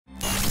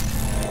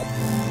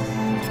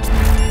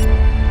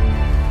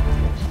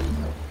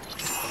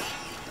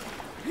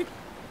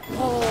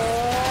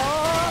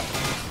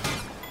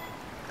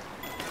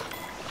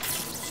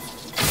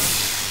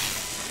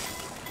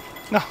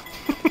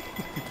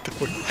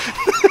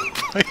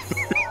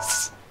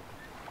Virus.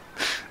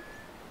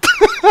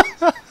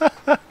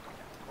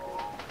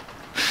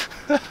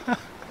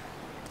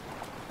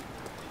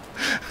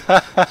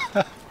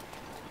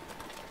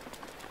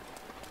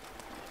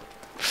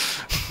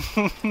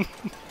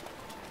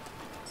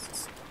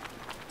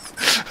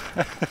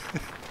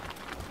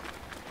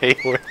 Hey,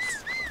 horse.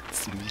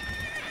 It's me.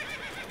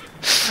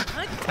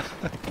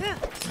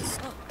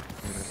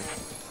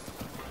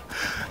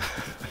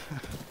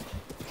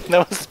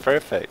 That was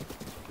perfect.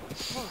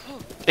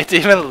 It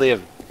even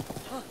lived.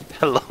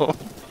 Hello.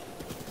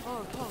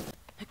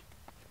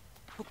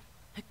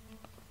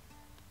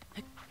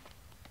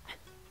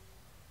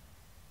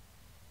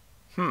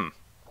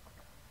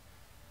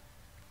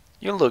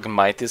 You look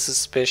mighty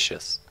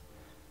suspicious.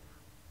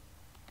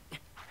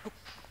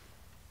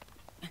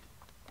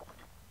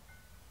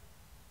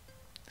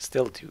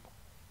 Still do.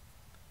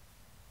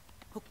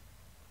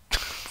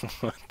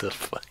 What the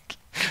fuck?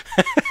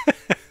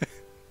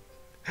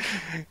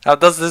 How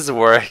does this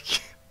work?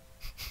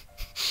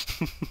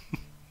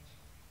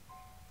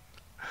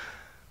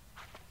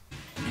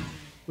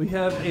 We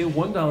have a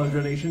 $1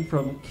 donation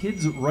from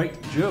Kids Write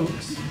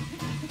Jokes.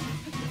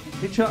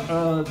 Hey,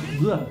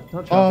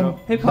 not Choco.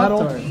 Hey,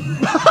 Pop-Tart.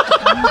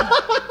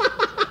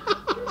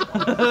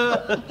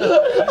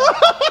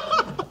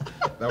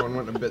 That one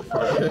went a bit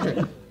far.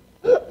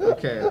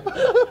 Okay,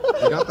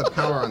 we got the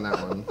power on that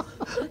one.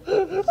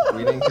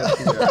 We didn't get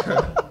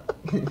the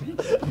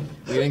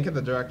we didn't get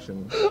the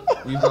direction. I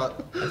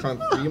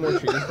found 3 more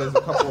trees. There's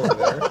a couple over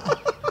there.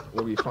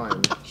 We'll be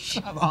fine.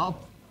 Shut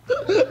up.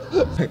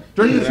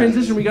 During the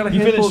transition, we got a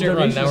handful of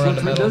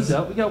donations.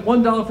 We got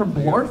 $1 from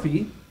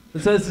Blarfy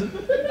that says,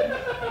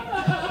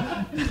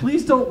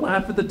 "Please don't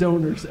laugh at the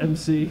donors,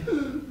 MC."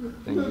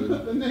 Thank you.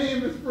 The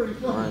name is pretty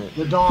funny. Right.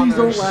 The donors.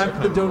 Please don't laugh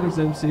at the donors,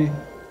 MC.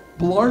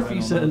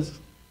 Blarfy says.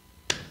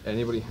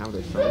 Anybody have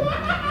their phone?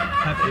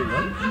 Have a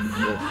what?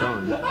 Their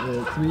phone. The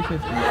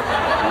 350.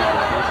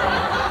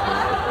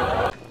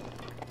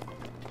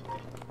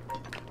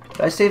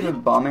 Did I save a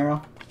bomb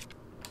arrow?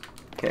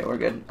 Okay, we're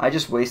good. I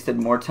just wasted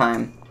more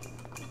time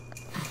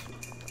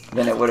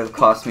than it would have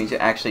cost me to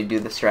actually do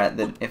the strat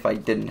than if I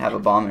didn't have a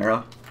bomb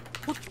arrow.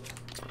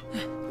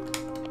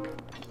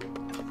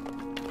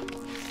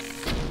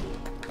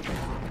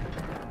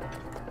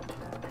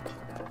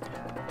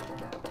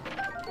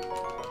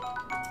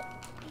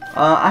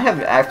 I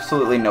have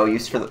absolutely no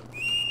use for the...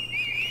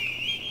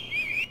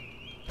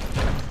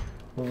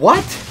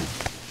 What?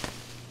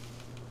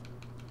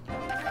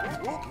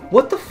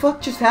 What the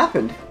fuck just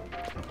happened?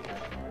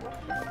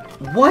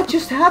 What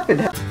just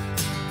happened?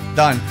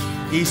 Done.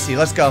 Easy.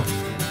 Let's go.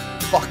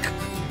 Fuck.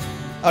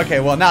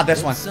 Okay, well, not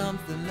this one.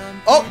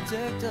 Oh!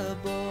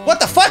 What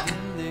the fuck?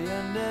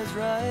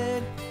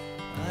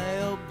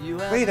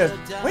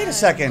 Wait a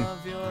second.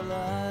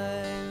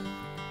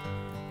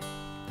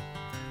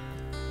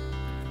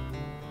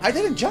 I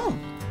didn't jump.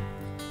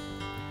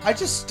 I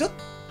just stood.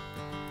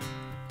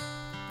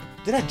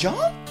 Did I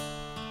jump?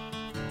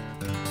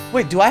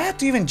 Wait, do I have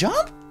to even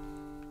jump?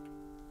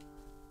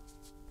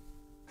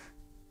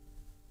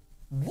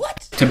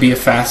 What? To be a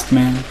fast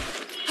man.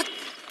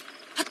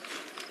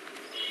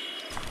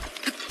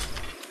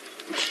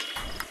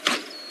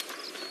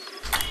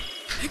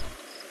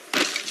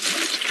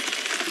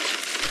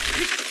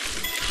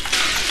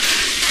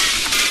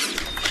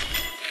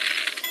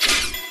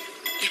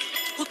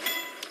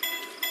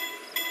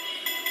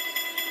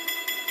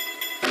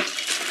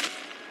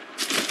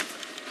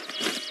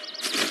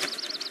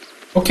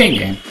 Okay,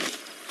 game.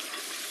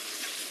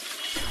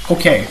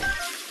 Okay.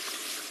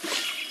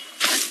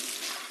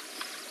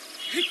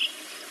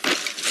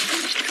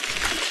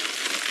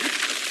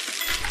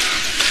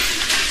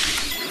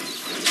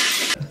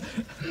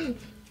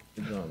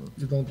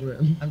 You don't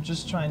win. I'm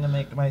just trying to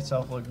make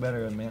myself look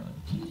better at melee.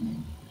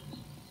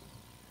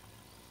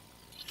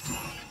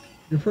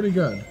 You're pretty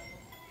good.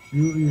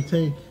 You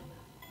take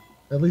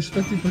at least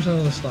 50%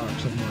 of the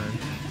stocks of mine.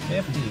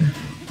 50.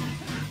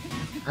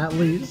 At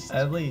least.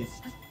 At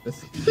least.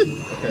 This,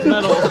 okay.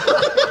 Metal.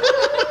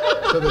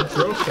 So the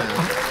drill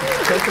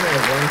shaft, taking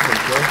out one for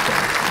drill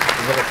shaft,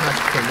 is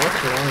attached for much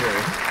longer.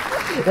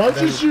 Why don't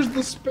you just use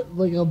the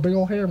like a big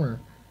ol'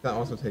 hammer? That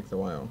also takes a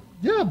while.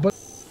 Yeah, but.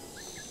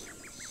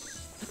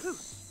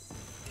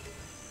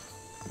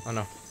 Oh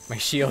no, my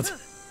shield.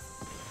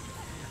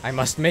 I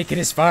must make it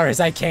as far as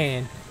I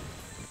can.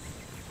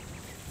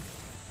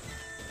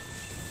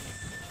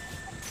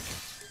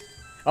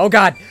 Oh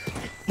god!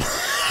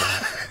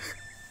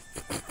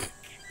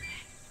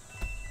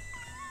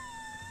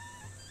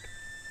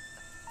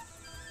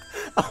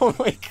 Oh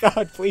my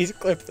god, please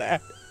clip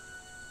that.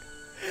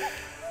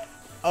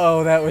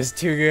 Oh, that was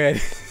too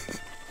good.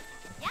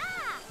 Yeah.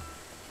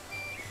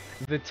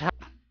 The time.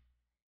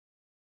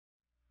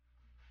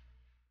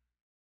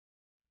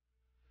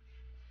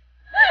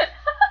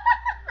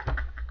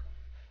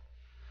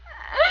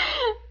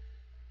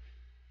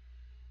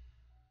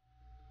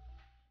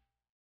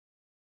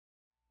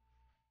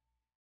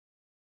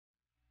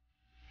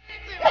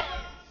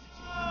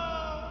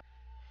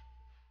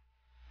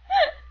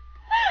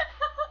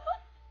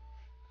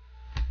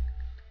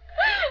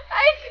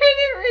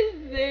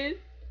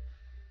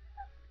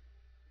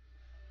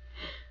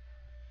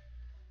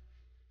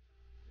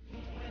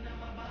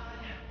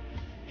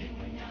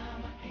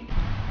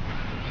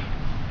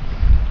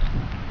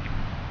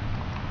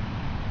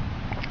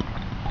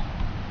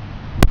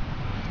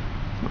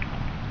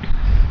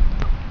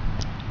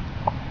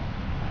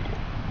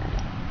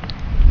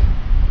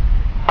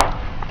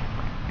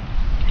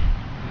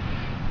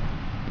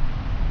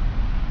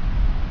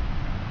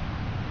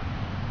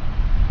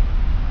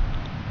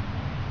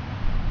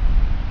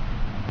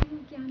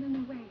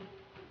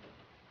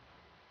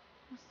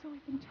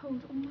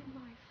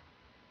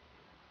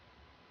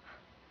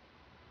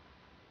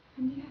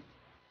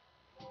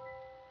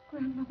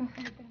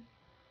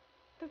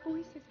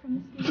 voices from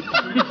the stage.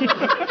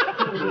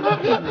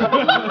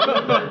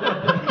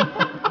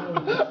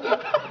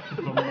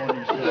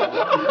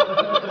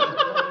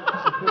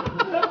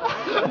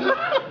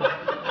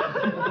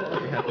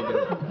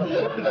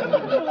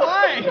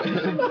 Why? You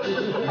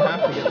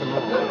have to get them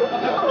all.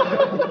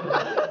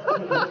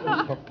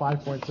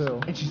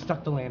 5.2. And she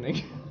stuck the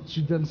landing.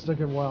 She didn't stick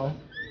it well.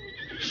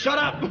 Shut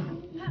up!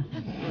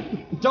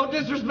 Don't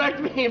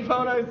disrespect me,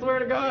 Pona, I swear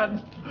to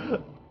God.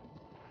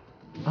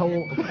 Oh.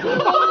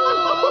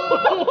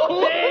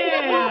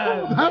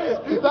 Damn!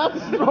 That's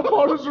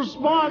Ramona's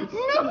response.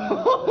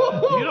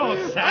 No! You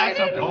don't sass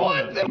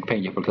Rapona.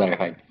 Thank you for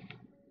clarifying.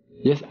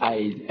 Yes,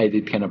 I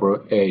did kind of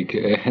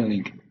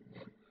link.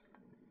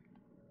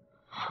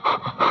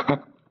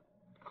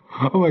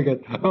 Oh my god,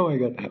 oh my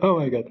god, oh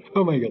my god,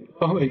 oh my god,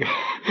 oh my god.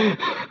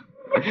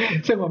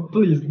 Someone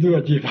please do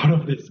a GIF out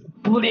of this.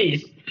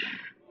 Please!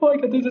 Oh my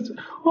god, this is,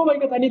 oh my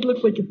god, I need to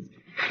look like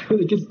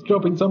it's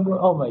dropping somewhere.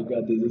 Oh my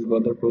god, this is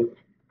wonderful.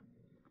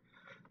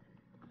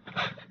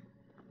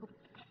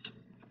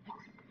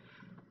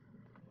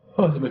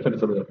 Oh, my friend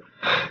is over there.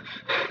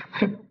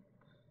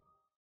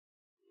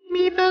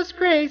 Meeple's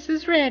Grace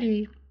is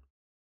ready.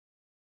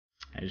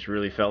 I just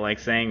really felt like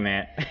saying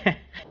that.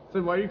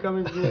 So why are you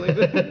coming to me like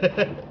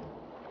this?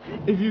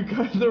 If you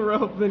cut the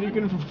rope, then you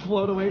can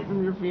float away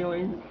from your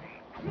feelings.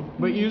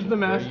 But use the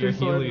master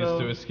sword though.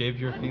 To escape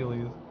your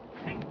feelings.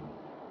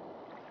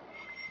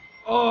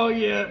 Oh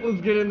yeah,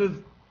 let's get in this.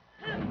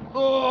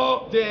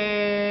 Oh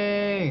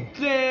dang!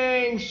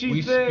 Dang,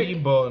 she's sick. We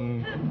speed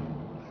button.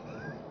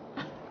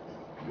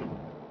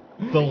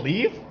 The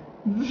leaf?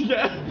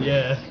 Yeah.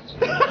 Yeah.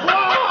 What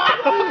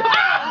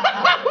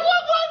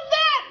was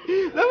that?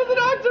 That was an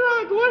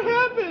Octorok. What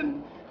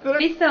happened?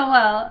 Be so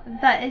well.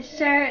 That is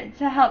sure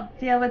to help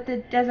deal with the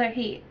desert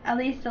heat, at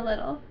least a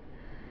little.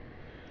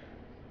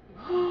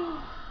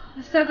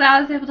 I'm so glad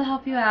I was able to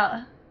help you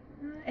out.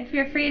 If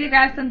you're free to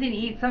grab something to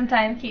eat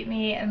sometime, keep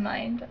me in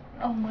mind.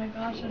 Oh my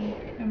gosh,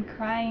 I'm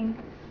crying.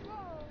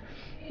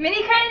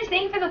 Mini Crunch,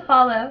 thank you for the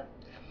follow.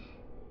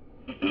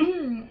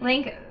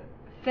 Link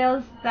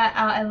fills that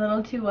out a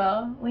little too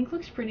well. Link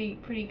looks pretty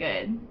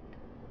good.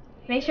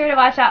 Make sure to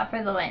watch out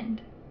for the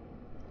wind.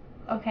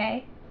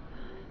 Okay?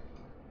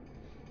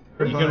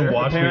 You can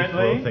watch me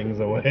throw things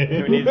away.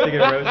 Who needs to get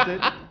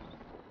roasted?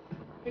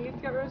 Who needs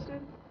to get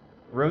roasted?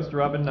 Roast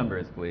Robin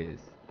numbers, please.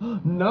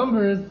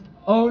 Numbers?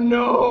 Oh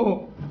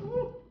no!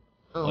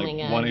 Oh Like my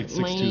god.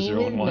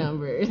 1862001. My name is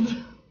Numbers.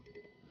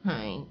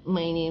 Hi,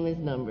 my name is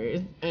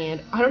Numbers,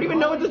 and I don't even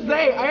know what to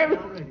say. I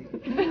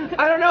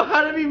don't know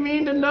how to be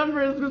mean to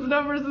Numbers because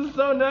Numbers is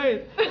so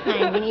nice.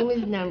 Hi, my name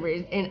is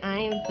Numbers, and I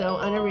am so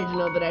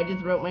unoriginal that I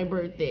just wrote my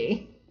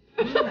birthday.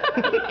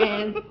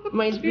 And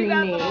my screen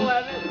name.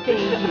 Thank you.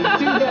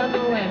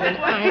 2011.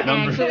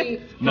 I'm actually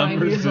 5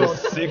 Numbers years is old.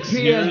 6 Yeah,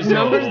 years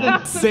Numbers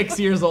old. is 6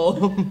 years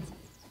old.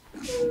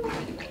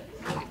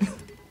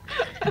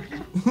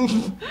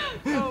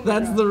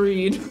 That's the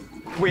read.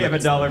 We have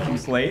 $1 from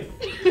Slate.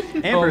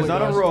 Amber's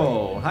on a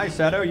roll. Hi,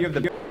 Shadow. You have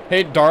the.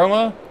 Hey,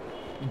 Darla,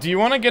 do you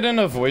want to get in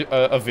a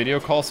video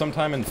call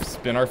sometime and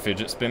spin our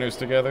fidget spinners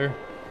together?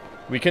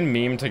 We can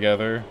meme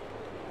together.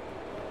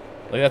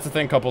 Like, that's the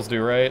thing couples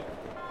do, right?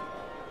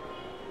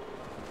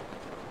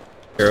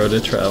 Arrow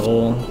to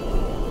travel.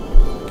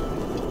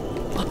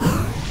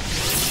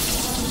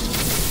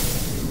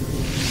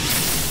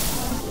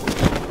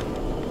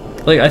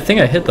 Like, I think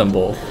I hit them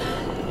both.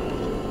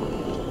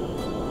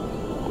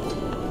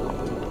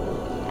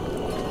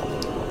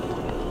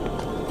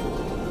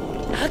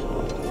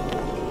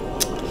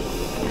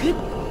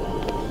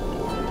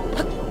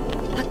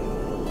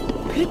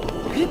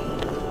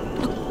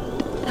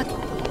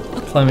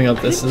 Climbing up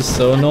this is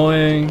so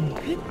annoying.